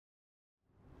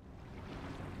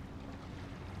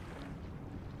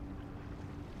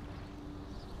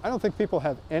I don't think people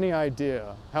have any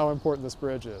idea how important this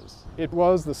bridge is. It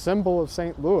was the symbol of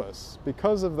St. Louis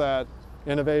because of that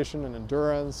innovation and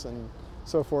endurance and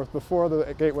so forth before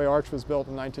the Gateway Arch was built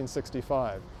in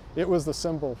 1965. It was the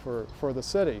symbol for the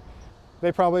city.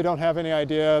 They probably don't have any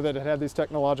idea that it had these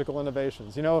technological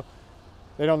innovations. You know,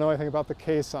 they don't know anything about the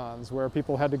caissons, where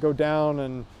people had to go down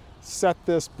and set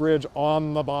this bridge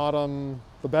on the bottom,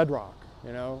 the bedrock,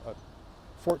 you know.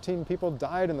 14 people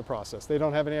died in the process. They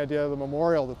don't have any idea of the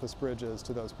memorial that this bridge is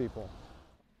to those people.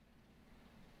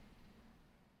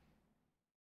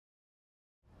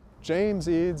 James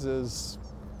Eads is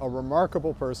a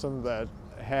remarkable person that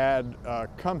had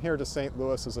come here to St.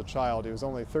 Louis as a child. He was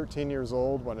only 13 years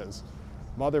old when his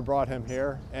mother brought him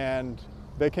here, and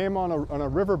they came on a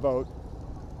riverboat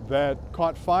that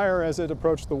caught fire as it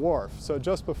approached the wharf. So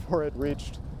just before it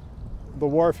reached the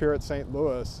wharf here at St.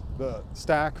 Louis, the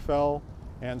stack fell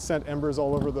and sent embers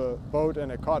all over the boat,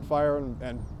 and it caught fire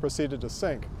and proceeded to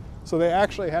sink. So they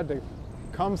actually had to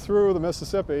come through the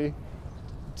Mississippi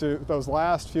to those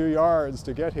last few yards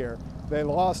to get here. They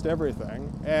lost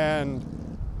everything, and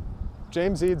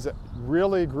James Eads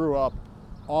really grew up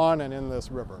on and in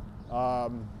this river.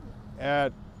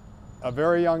 At a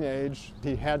very young age,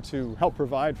 he had to help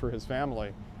provide for his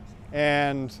family,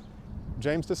 and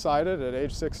James decided at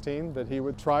age 16 that he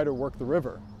would try to work the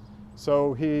river.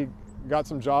 So he got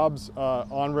some jobs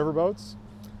on riverboats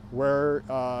where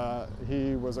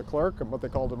he was a clerk, what they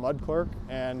called a mud clerk,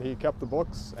 and he kept the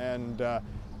books, and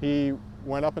he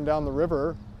went up and down the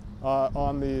river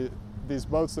on these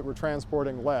boats that were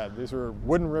transporting lead. These were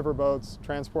wooden river boats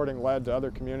transporting lead to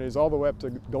other communities all the way up to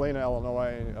Galena,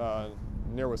 Illinois,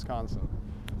 near Wisconsin.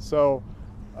 So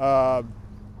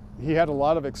he had a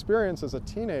lot of experience as a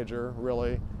teenager,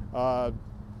 really,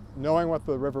 knowing what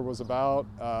the river was about,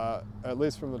 at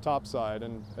least from the top side.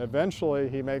 And eventually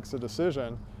he makes a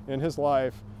decision in his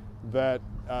life that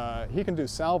he can do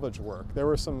salvage work. There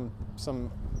were some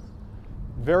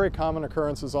very common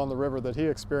occurrences on the river that he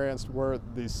experienced where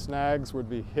these snags would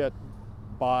be hit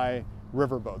by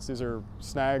riverboats. These are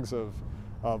snags of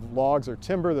logs or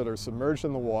timber that are submerged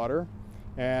in the water,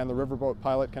 and the riverboat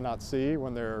pilot cannot see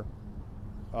when they're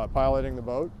piloting the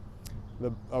boat.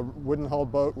 A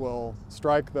wooden-hulled boat will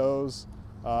strike those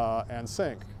and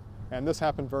sink. And this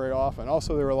happened very often.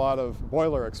 Also, there were a lot of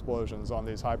boiler explosions on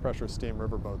these high-pressure steam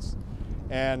riverboats.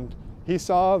 And he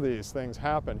saw these things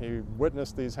happen. He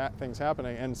witnessed these things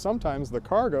happening. And sometimes the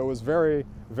cargo was very,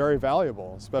 very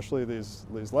valuable, especially these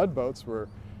lead boats were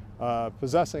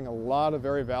possessing a lot of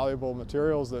very valuable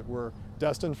materials that were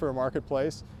destined for a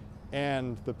marketplace.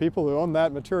 And the people who owned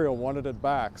that material wanted it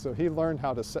back. So he learned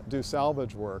how to do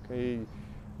salvage work. He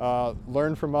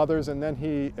learned from others, and then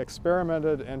he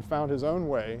experimented and found his own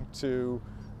way to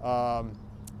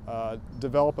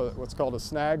develop what's called a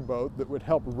snag boat that would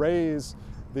help raise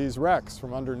these wrecks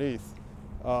from underneath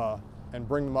and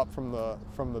bring them up from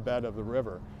the bed of the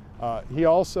river. He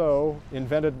also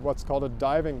invented what's called a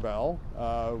diving bell,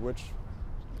 which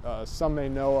some may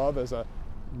know of as a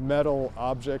metal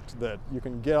object that you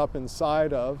can get up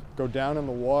inside of, go down in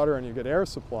the water, and you get air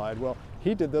supplied. Well,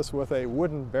 he did this with a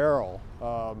wooden barrel,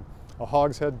 a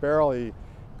hogshead barrel. He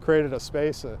created a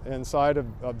space inside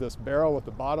of this barrel with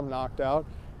the bottom knocked out.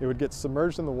 It would get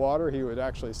submerged in the water. He would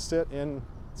actually sit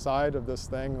inside of this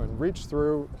thing and reach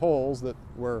through holes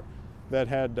that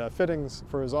had fittings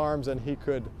for his arms, and he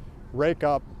could rake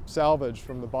up salvage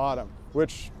from the bottom,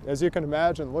 which, as you can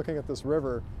imagine, looking at this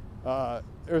river,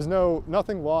 there's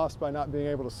nothing lost by not being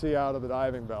able to see out of the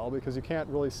diving bell, because you can't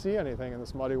really see anything in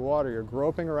this muddy water. You're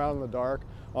groping around in the dark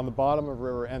on the bottom of the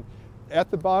river, and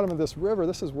at the bottom of this river,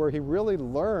 this is where he really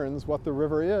learns what the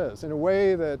river is in a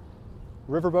way that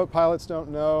riverboat pilots don't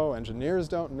know, engineers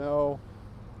don't know.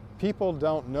 People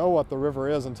don't know what the river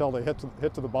is until they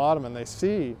hit to the bottom and they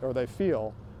see or they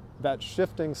feel that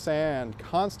shifting sand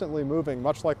constantly moving,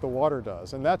 much like the water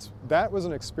does. And that was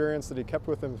an experience that he kept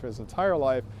with him for his entire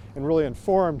life and really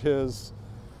informed his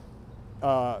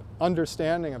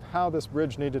understanding of how this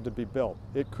bridge needed to be built.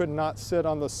 It could not sit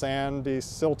on the sandy,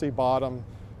 silty bottom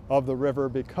of the river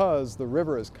because the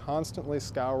river is constantly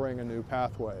scouring a new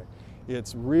pathway.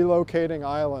 It's relocating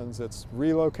islands, it's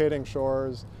relocating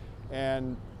shores,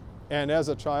 and as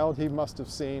a child he must have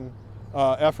seen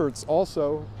efforts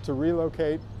also to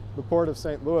relocate the port of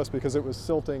St. Louis because it was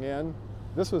silting in.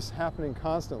 This was happening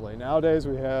constantly. Nowadays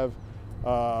we have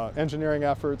engineering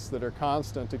efforts that are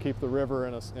constant to keep the river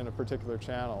in a particular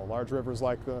channel. Large rivers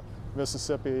like the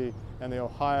Mississippi and the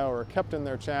Ohio are kept in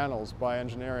their channels by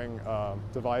engineering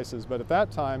devices, but at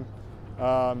that time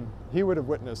he would have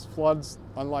witnessed floods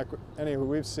unlike any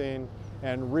we've seen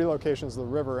and relocations of the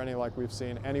river any like we've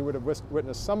seen, and he would have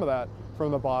witnessed some of that from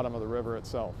the bottom of the river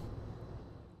itself.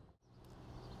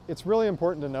 It's really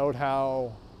important to note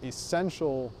how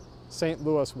essential St.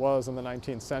 Louis was in the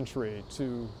 19th century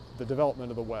to the development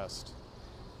of the West.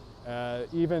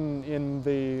 Even in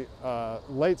the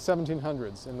late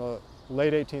 1700s, in the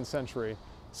late 18th century,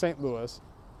 St. Louis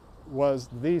was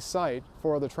the site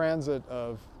for the transit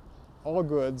of all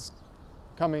goods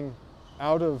coming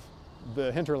out of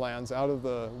the hinterlands, out of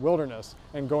the wilderness,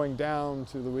 and going down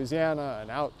to Louisiana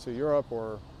and out to Europe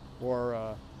or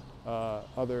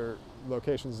other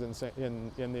locations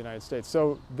in the United States.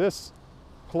 So this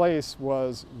place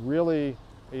was really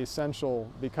essential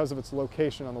because of its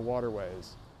location on the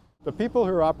waterways. The people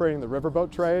who are operating the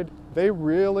riverboat trade, they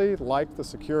really liked the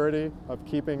security of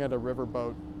keeping it a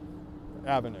riverboat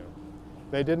avenue.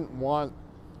 They didn't want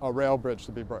a rail bridge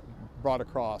to be brought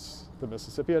across the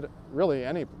Mississippi at really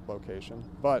any location,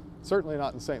 but certainly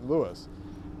not in St. Louis.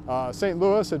 St.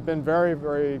 Louis had been very,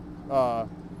 very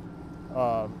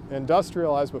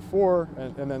industrialized before,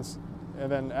 and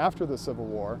then after the Civil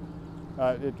War,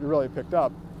 it really picked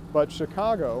up. But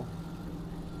Chicago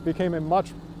became a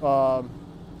much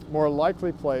more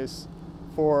likely place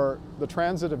for the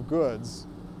transit of goods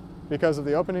because of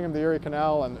the opening of the Erie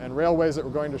Canal and railways that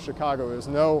were going to Chicago. There was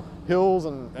no hills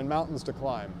and mountains to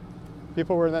climb.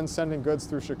 People were then sending goods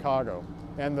through Chicago,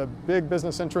 and the big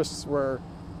business interests were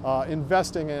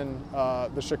investing in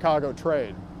the Chicago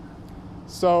trade.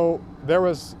 So there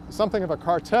was something of a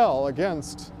cartel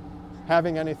against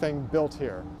having anything built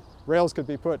here. Rails could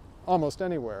be put almost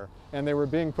anywhere, and they were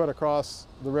being put across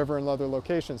the river in other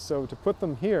locations. So to put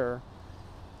them here,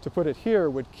 to put it here,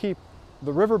 would keep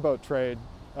the riverboat trade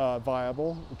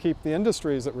viable, keep the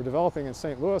industries that were developing in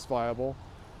St. Louis viable.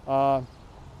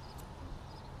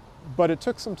 But it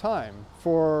took some time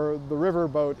for the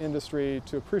riverboat industry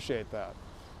to appreciate that.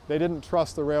 They didn't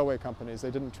trust the railway companies. They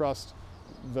didn't trust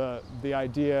the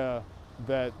idea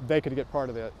that they could get part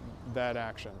of that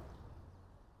action.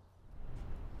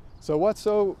 So what's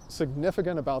so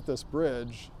significant about this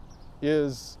bridge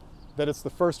is that it's the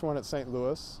first one at St.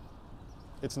 Louis.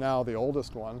 It's now the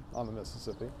oldest one on the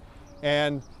Mississippi.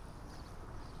 And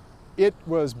it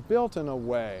was built in a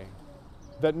way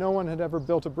that no one had ever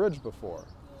built a bridge before.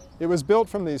 It was built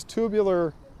from these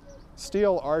tubular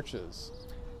steel arches.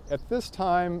 At this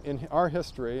time in our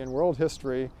history, in world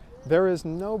history, there is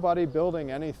nobody building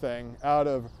anything out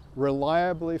of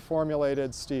reliably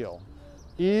formulated steel.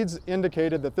 Eads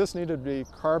indicated that this needed to be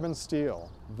carbon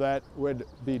steel that would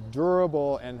be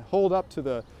durable and hold up to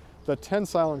the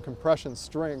tensile and compression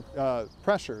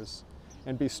pressures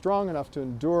and be strong enough to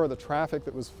endure the traffic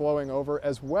that was flowing over,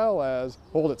 as well as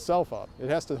hold itself up. It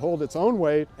has to hold its own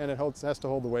weight, and it has to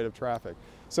hold the weight of traffic.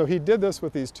 So he did this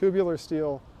with these tubular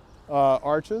steel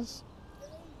arches,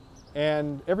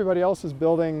 and everybody else is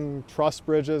building truss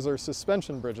bridges or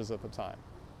suspension bridges at the time.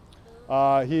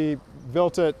 He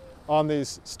built it on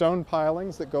these stone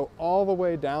pilings that go all the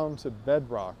way down to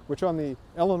bedrock, which on the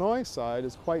Illinois side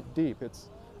is quite deep. It's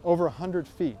over 100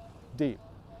 feet deep.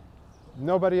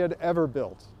 Nobody had ever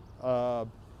built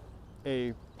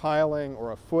a piling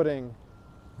or a footing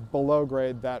below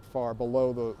grade that far,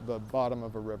 below the bottom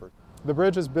of a river. The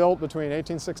bridge is built between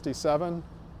 1867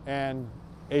 and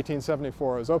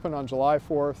 1874. It was opened on July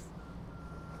 4th,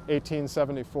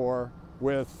 1874,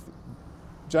 with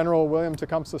General William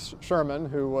Tecumseh Sherman,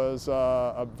 who was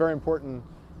a very important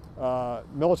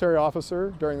military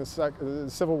officer during the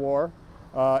Civil War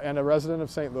and a resident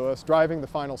of St. Louis, driving the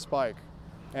final spike.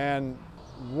 And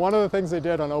one of the things they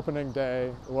did on opening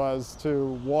day was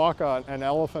to walk an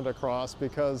elephant across,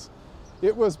 because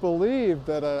it was believed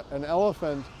that an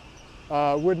elephant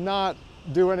would not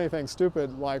do anything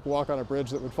stupid like walk on a bridge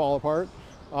that would fall apart.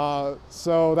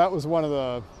 So that was one of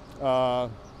the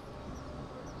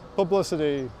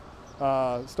publicity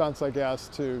stunts, I guess,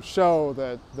 to show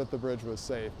that the bridge was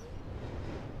safe.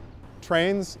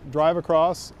 Trains drive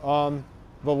across on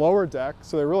the lower deck,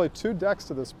 so there are really two decks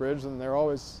to this bridge, and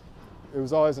it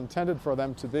was always intended for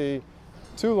them to be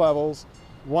two levels,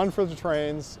 one for the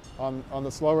trains on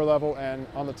this lower level, and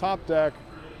on the top deck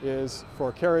is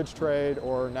for carriage trade,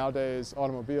 or nowadays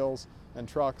automobiles and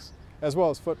trucks, as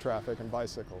well as foot traffic and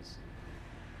bicycles.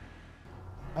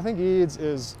 I think Eads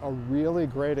is a really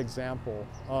great example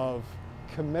of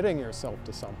committing yourself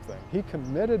to something. He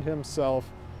committed himself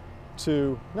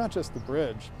to not just the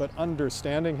bridge, but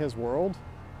understanding his world.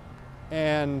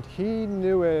 And he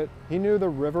knew it. He knew the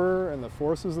river and the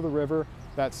forces of the river,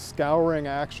 that scouring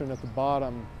action at the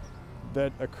bottom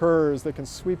that occurs, that can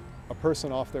sweep a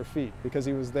person off their feet, because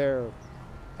he was there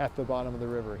at the bottom of the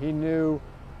river. He knew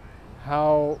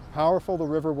how powerful the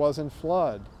river was in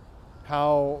flood,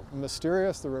 how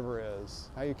mysterious the river is,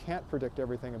 how you can't predict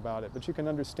everything about it, but you can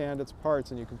understand its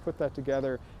parts and you can put that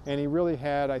together. And he really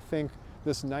had, I think,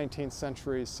 this 19th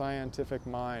century scientific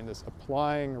mind, this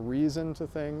applying reason to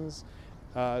things,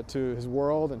 to his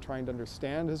world, and trying to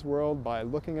understand his world by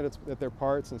looking at their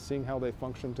parts and seeing how they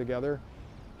function together.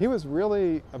 He was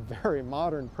really a very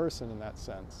modern person in that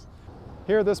sense.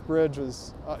 Here, this bridge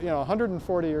is,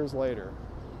 140 years later.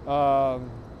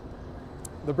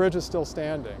 The bridge is still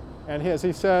standing. And as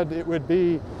he said, it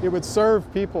would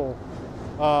serve people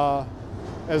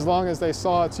as long as they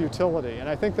saw its utility. And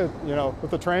I think that,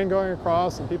 with the train going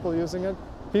across and people using it,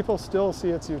 people still see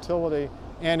its utility,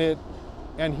 and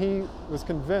he was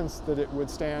convinced that it would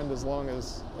stand as long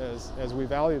as we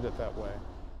valued it that way.